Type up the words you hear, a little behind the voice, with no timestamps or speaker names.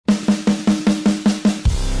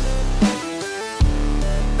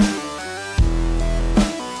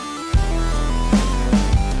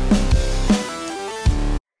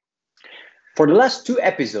For the last two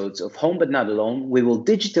episodes of Homebutnotalone, we will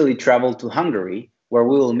digitally travel to Hungary, where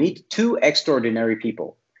we will meet two extraordinary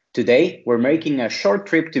people. Today, we're making a short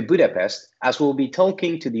trip to Budapest, as we'll be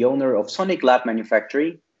talking to the owner of Soniclab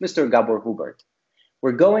Manufacturing, Mr. Gábor Hubert.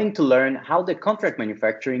 We're going to learn how the contract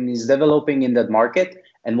manufacturing is developing in that market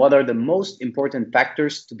and what are the most important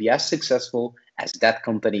factors to be as successful as that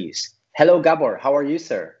company is. Hello, Gábor. How are you,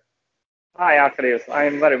 sir? Hi, Achilles.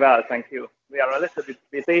 I'm very well, thank you. We are a little bit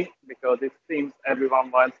busy because it seems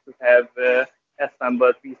everyone wants to have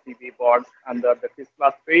assembled PCB boards under the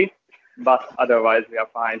Christmas tree, but otherwise we are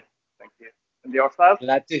fine. Thank you. And yourself?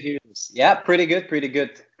 Glad to hear this. Yeah, pretty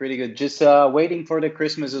good. Just waiting for the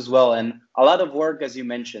Christmas as well, and a lot of work, as you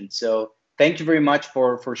mentioned. So thank you very much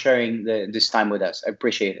for sharing this time with us. I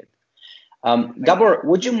appreciate it. Gábor,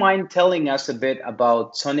 would you mind telling us a bit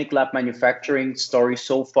about Soniclab Manufacturing story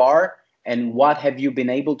so far, and what have you been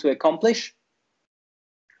able to accomplish?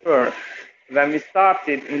 Sure. When we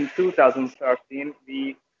started in 2013,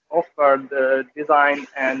 we offered design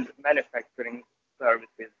and manufacturing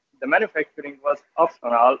services. The manufacturing was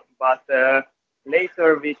optional, but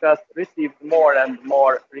later we just received more and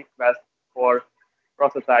more requests for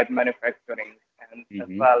prototype manufacturing and as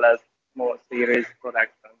well as more series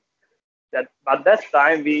production. But that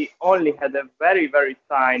time we only had a very, very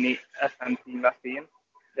tiny SMT machine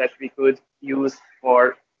that we could use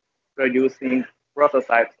for producing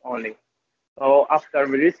prototypes only. So after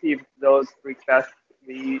we received those requests,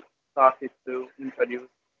 we started to introduce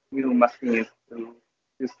new machines to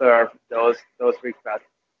serve those requests.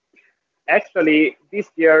 Actually,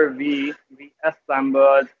 this year we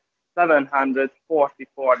assembled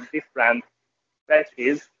 744 different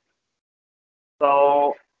batches.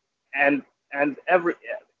 So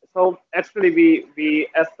actually we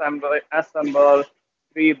assemble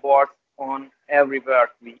 3 boards on every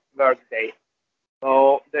work day.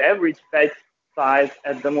 So the average batch size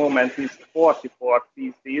at the moment is 44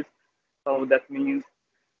 pieces. So that means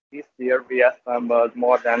this year we assembled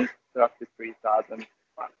more than 33,000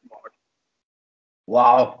 boards.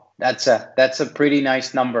 Wow, that's a pretty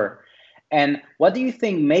nice number. And what do you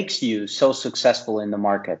think makes you so successful in the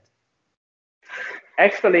market?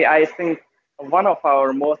 Actually, I think one of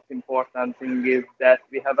our most important things is that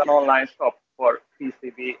we have an online shop for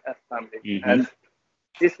PCB assembly, and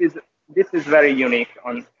this is very unique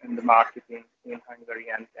in the market in Hungary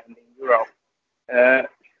and in Europe.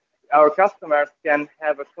 Our customers can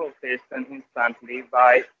have a quotation instantly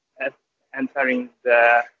by entering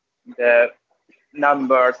the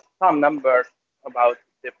numbers, some numbers about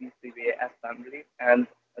the PCB assembly and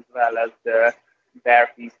as well as the bare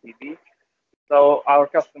PCB. So our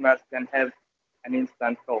customers can have an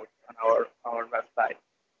instant quote on our website.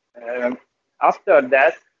 After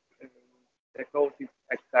that, the quote is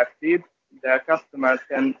accepted. The customers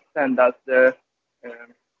can send us the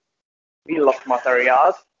bill of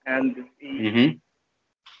materials, and we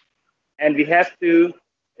have to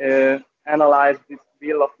analyze this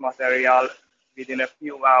bill of material within a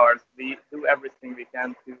few hours. We do everything we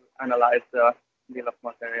can to analyze the bill of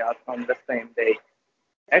materials on the same day.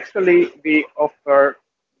 Actually, we offer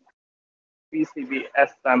PCB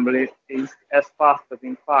assembly is as fast as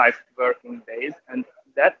in 5 working days, and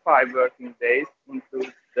that 5 working days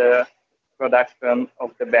includes the production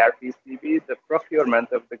of the bare PCB, the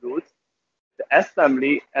procurement of the goods, the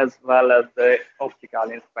assembly, as well as the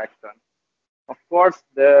optical inspection. Of course,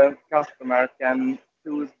 the customer can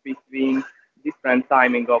choose between different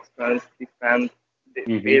timing options,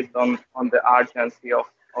 based on the urgency of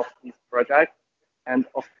this project, and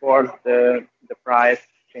of course the price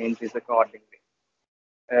changes accordingly.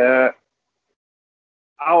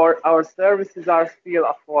 Our services are still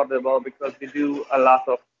affordable because we do a lot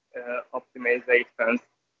of optimizations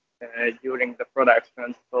during the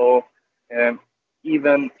production. So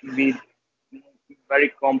even with very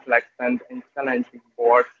complex and challenging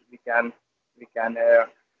boards, we can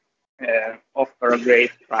offer a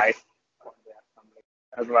great price for the assembly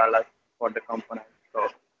as well as for the components. So.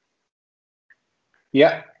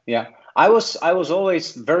 Yeah. I was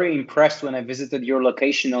always very impressed when I visited your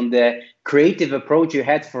location on the creative approach you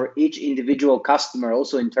had for each individual customer,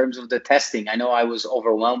 also in terms of the testing. I know I was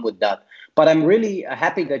overwhelmed with that, but I'm really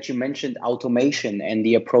happy that you mentioned automation and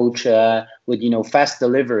the approach with fast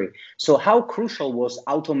delivery. So how crucial was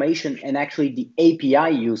automation and actually the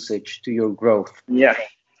API usage to your growth? Yeah,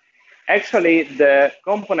 actually the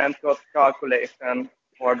component cost calculation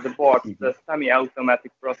for the boards, the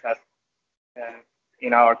semi-automatic process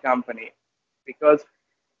in our company, because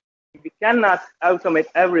we cannot automate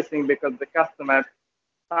everything because the customers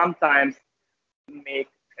sometimes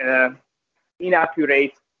enter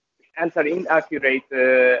inaccurate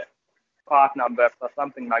part numbers or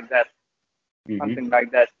something like that. Something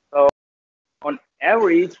like that. So on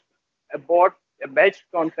average, a batch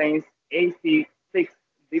contains 86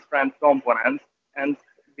 different components, and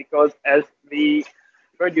because as we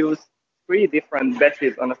produce 3 different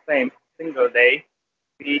batches on the same single day,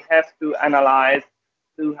 we have to analyze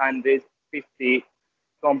 250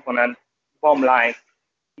 component BOM lines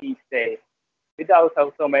each day. Without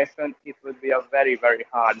automation, it would be a very, very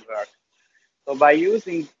hard work. So by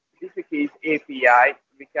using DigiKey's API,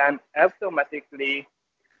 we can automatically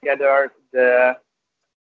gather the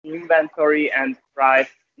inventory and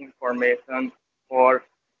price information for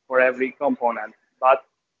every component. But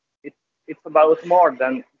it's about more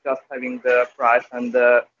than just having the price and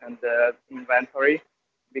the inventory,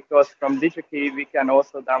 because from DigiKey we can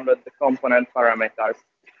also download the component parameters.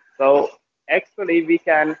 So actually we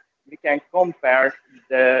can compare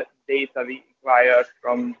the data we acquire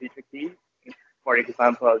from DigiKey, for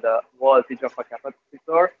example, the voltage of a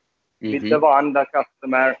capacitor, with the one the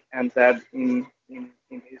customer entered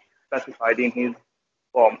specified in his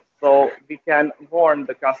BOM. So we can warn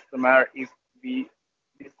the customer if we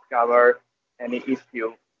discover any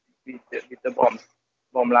issue with the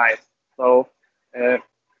BOM lines. So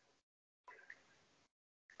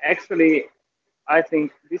actually, I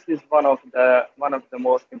think this is one of the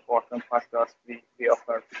most important factors we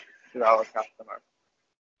offer to our customers.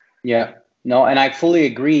 Yeah, no, and I fully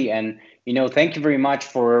agree. And thank you very much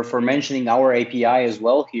for mentioning our API as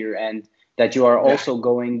well here, and that you are also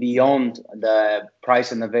going beyond the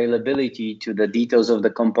price and availability to the details of the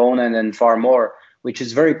component and far more, which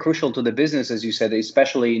is very crucial to the business, as you said,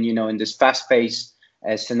 especially in this fast-paced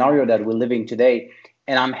scenario that we're living today.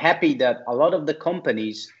 And I'm happy that a lot of the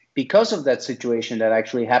companies, because of that situation that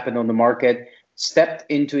actually happened on the market, stepped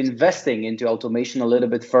into investing into automation a little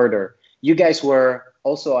bit further. You guys were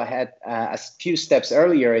also ahead a few steps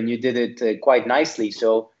earlier, and you did it quite nicely.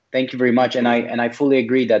 So thank you very much. And I fully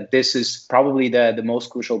agree that this is probably the most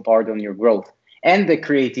crucial part on your growth, and the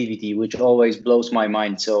creativity, which always blows my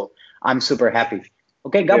mind. So I'm super happy.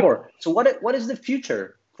 Okay, Gábor, so what is the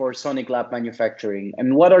future for Soniclab Manufacturing,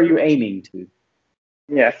 and what are you aiming to?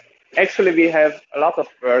 Yes, actually we have a lot of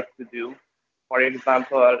work to do. For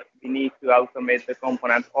example, we need to automate the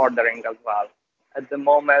component ordering as well. At the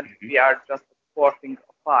moment, we are just exporting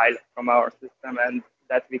a file from our system, and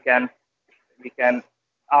that we can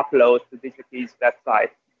upload to DigiKey's website.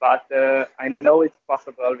 But I know it's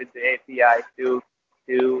possible with the API to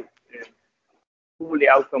fully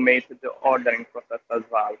automate the ordering process as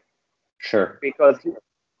well. Sure. Because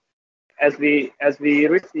as we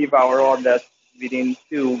receive our orders within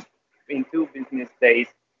two business days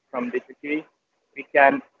from DigiKey, we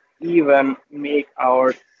can even make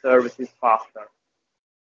our services faster.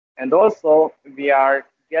 And also, we are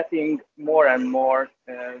getting more and more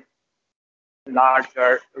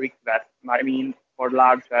larger requests. I mean, for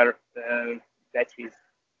larger batches,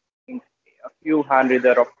 in a few hundred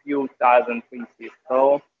or a few thousand pieces.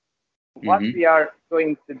 So what we are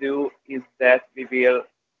going to do is that we will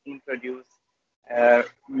introduce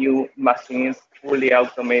new machines, fully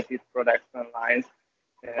automated production lines,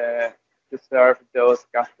 to serve those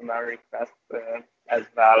customer requests as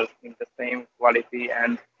well in the same quality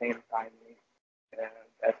and same timing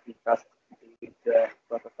that we just did the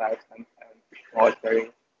prototypes and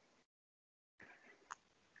altering.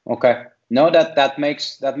 Okay. No, that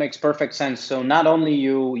makes perfect sense. So not only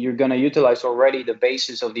you're going to utilize already the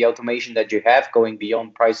basis of the automation that you have, going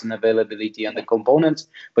beyond price and availability and the components,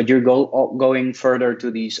 but you're going further to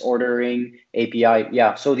these ordering API.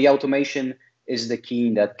 Yeah. So the automation is the key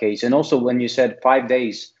in that case. And also, when you said 5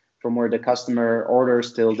 days from where the customer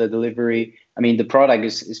orders till the delivery, I mean, the product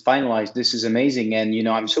is finalized. This is amazing. And,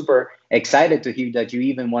 I'm super excited to hear that you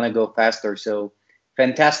even want to go faster. So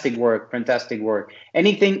fantastic work.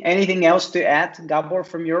 Anything else to add, Gábor,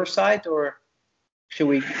 from your side, or should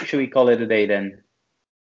we call it a day then?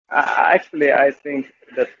 Actually, I think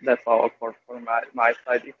that's all for my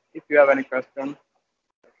side. If you have any questions,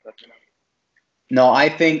 let me know. No, I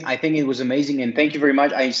think it was amazing, and thank you very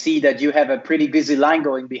much. I see that you have a pretty busy line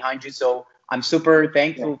going behind you, so I'm super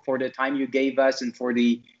thankful for the time you gave us and for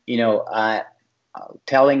the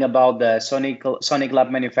telling about the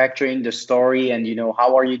Soniclab Manufacturing, the story, and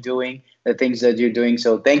how are you doing, the things that you're doing.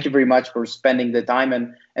 So thank you very much for spending the time,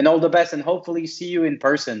 and all the best, and hopefully see you in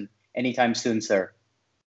person anytime soon, sir.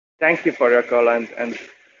 Thank you for your call, and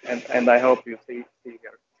I hope you see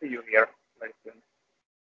you here very soon.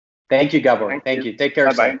 Thank you, Gábor. Thank you. Take care,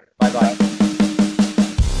 sir. Bye-bye.